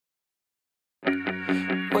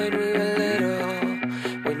When we were little,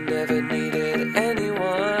 we never needed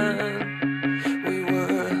anyone. We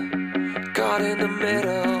were caught in the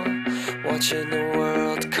middle, watching the